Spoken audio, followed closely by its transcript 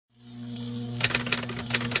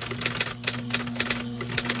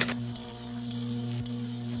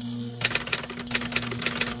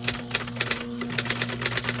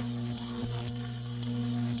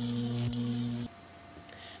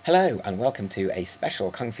Hello and welcome to a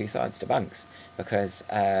special Kung Fu Science Debunks, because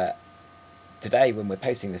today when we're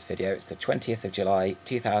posting this video it's the 20th of July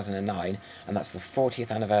 2009 and that's the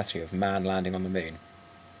 40th anniversary of man landing on the moon.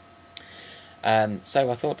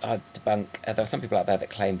 So I thought I'd debunk, there are some people out there that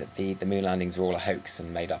claim that the moon landings were all a hoax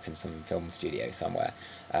and made up in some film studio somewhere,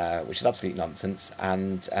 which is absolute nonsense,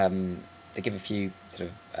 and they give a few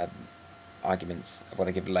sort of arguments, well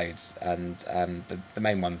they give loads, and the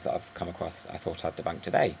main ones that I've come across I thought I'd debunk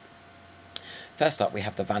today. First up we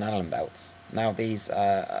have the Van Allen belts. Now these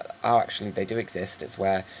they do exist. It's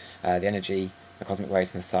where the energy, the cosmic rays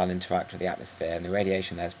from the sun interact with the atmosphere, and the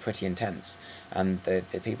radiation there is pretty intense, and the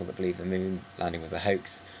people that believe the moon landing was a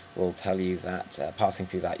hoax will tell you that passing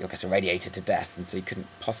through that you'll get irradiated to death, and so you couldn't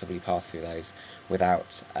possibly pass through those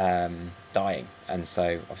without dying, and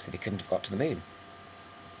so obviously they couldn't have got to the moon.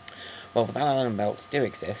 Well, the Van Allen belts do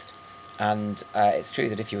exist, and it's true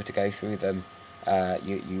that if you were to go through them,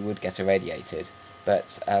 you would get irradiated,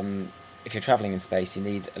 but if you're travelling in space, you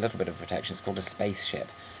need a little bit of protection. It's called a spaceship,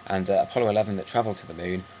 and Apollo 11 that travelled to the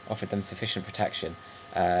moon offered them sufficient protection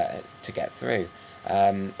to get through.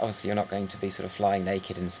 Obviously, you're not going to be sort of flying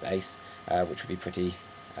naked in space, which would be pretty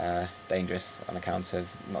dangerous on account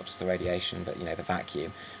of not just the radiation, but the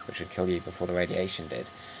vacuum, which would kill you before the radiation did.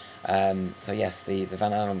 So yes, the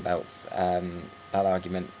Van Allen belts, that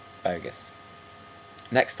argument, bogus.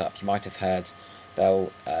 Next up, you might have heard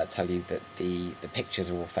they'll tell you that the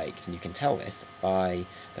pictures are all faked, and you can tell this by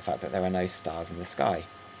the fact that there are no stars in the sky.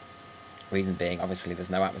 Reason being, obviously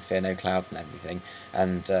there's no atmosphere, no clouds and everything,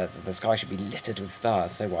 and the sky should be littered with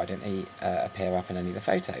stars, so why don't they appear up in any of the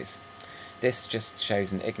photos? This just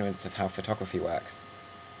shows an ignorance of how photography works.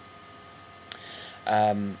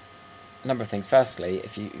 A number of things. Firstly,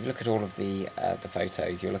 if you look at all of the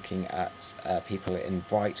photos, you're looking at people in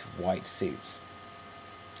bright white suits.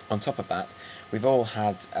 On top of that, we've all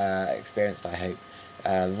had experienced, I hope,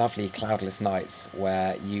 lovely cloudless nights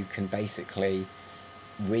where you can basically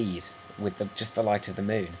read with just the light of the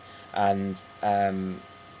moon, and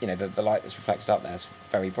the light that's reflected up there is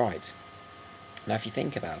very bright. Now, if you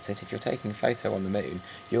think about it, if you're taking a photo on the moon,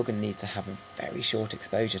 you're going to need to have a very short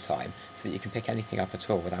exposure time so that you can pick anything up at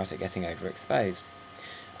all without it getting overexposed.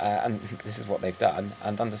 And this is what they've done,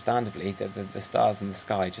 and understandably, the stars in the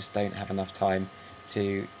sky just don't have enough time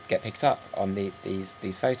to get picked up on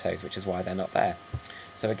these photos, which is why they're not there.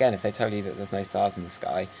 So again, if they tell you that there's no stars in the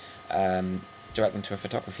sky, direct them to a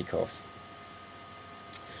photography course.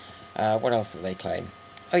 What else do they claim?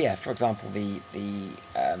 Oh yeah, for example, they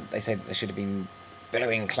say that there should have been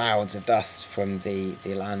billowing clouds of dust from the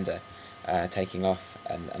lander taking off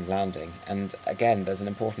and landing. And again, there's an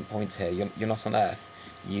important point here. You're not on Earth.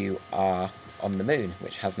 You are on the moon,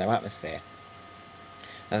 which has no atmosphere.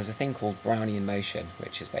 Now, there's a thing called Brownian motion,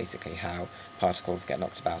 which is basically how particles get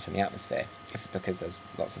knocked about in the atmosphere. This is because there's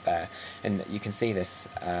lots of air, and you can see this.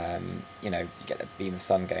 You get a beam of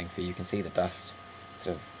sun going through. You can see the dust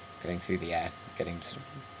sort of going through the air, getting sort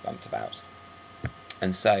of bumped about.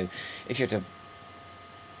 And so, if you were to,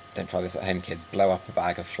 don't try this at home, kids, blow up a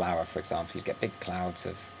bag of flour, for example, you'd get big clouds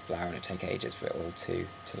of flour, and it'd take ages for it all to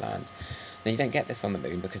land. Now, you don't get this on the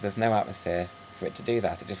moon because there's no atmosphere for it to do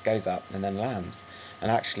that. It just goes up and then lands. And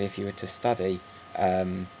actually, if you were to study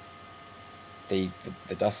the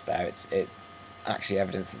dust there, it's actually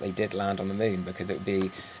evidence that they did land on the moon, because it would be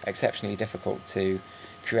exceptionally difficult to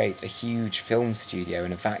create a huge film studio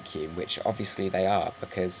in a vacuum, which obviously they are,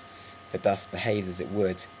 because the dust behaves as it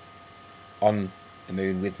would on the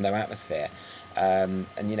moon with no atmosphere. And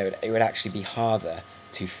it would actually be harder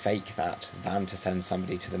to fake that than to send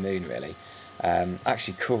somebody to the moon, really.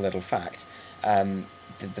 Actually, cool little fact,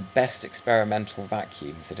 the best experimental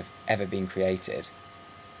vacuums that have ever been created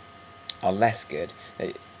are less good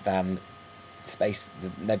than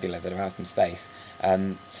the nebula that are out in space.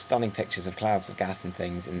 Stunning pictures of clouds of gas and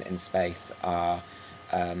things in space are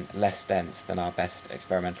less dense than our best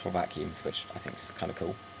experimental vacuums, which I think is kind of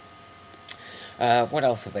cool. What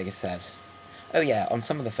else have they said? Oh yeah, on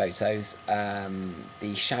some of the photos,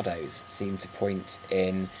 the shadows seem to point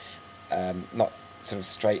in not sort of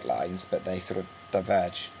straight lines, but they sort of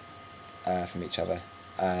diverge from each other.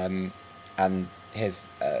 And here's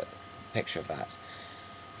a picture of that.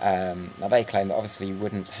 Now they claim that obviously you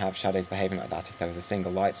wouldn't have shadows behaving like that if there was a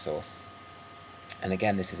single light source. And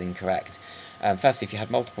again, this is incorrect. Firstly, if you had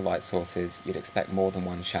multiple light sources, you'd expect more than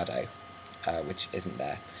one shadow, which isn't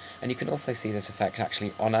there. And you can also see this effect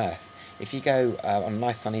actually on Earth. If you go on a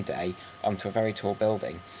nice sunny day onto a very tall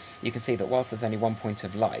building, you can see that whilst there's only one point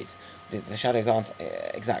of light, the shadows aren't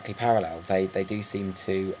exactly parallel. They do seem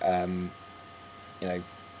to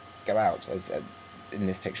go out, as in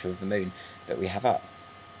this picture of the moon that we have up.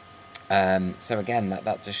 So again,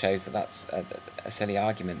 that just shows that that's a silly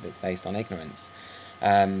argument that's based on ignorance.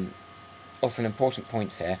 Also, an important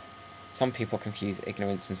point here, some people confuse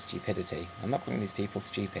ignorance and stupidity. I'm not calling these people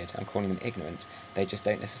stupid, I'm calling them ignorant. They just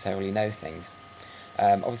don't necessarily know things.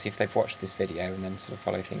 Obviously, if they've watched this video and then sort of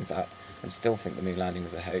follow things up and still think the moon landing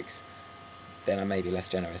was a hoax, then I may be less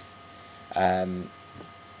generous.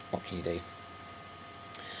 What can you do?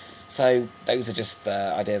 So those are just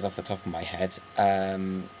ideas off the top of my head.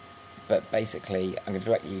 But basically, I'm going to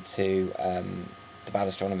direct you to the Bad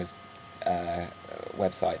Astronomer's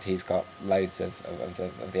website. He's got loads of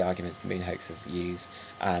the arguments the moon hoaxers use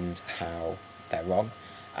and how they're wrong.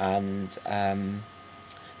 And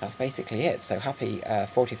that's basically it. So happy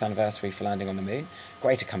 40th anniversary for landing on the moon.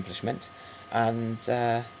 Great accomplishment. And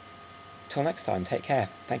till next time, take care.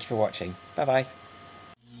 Thank you for watching. Bye-bye.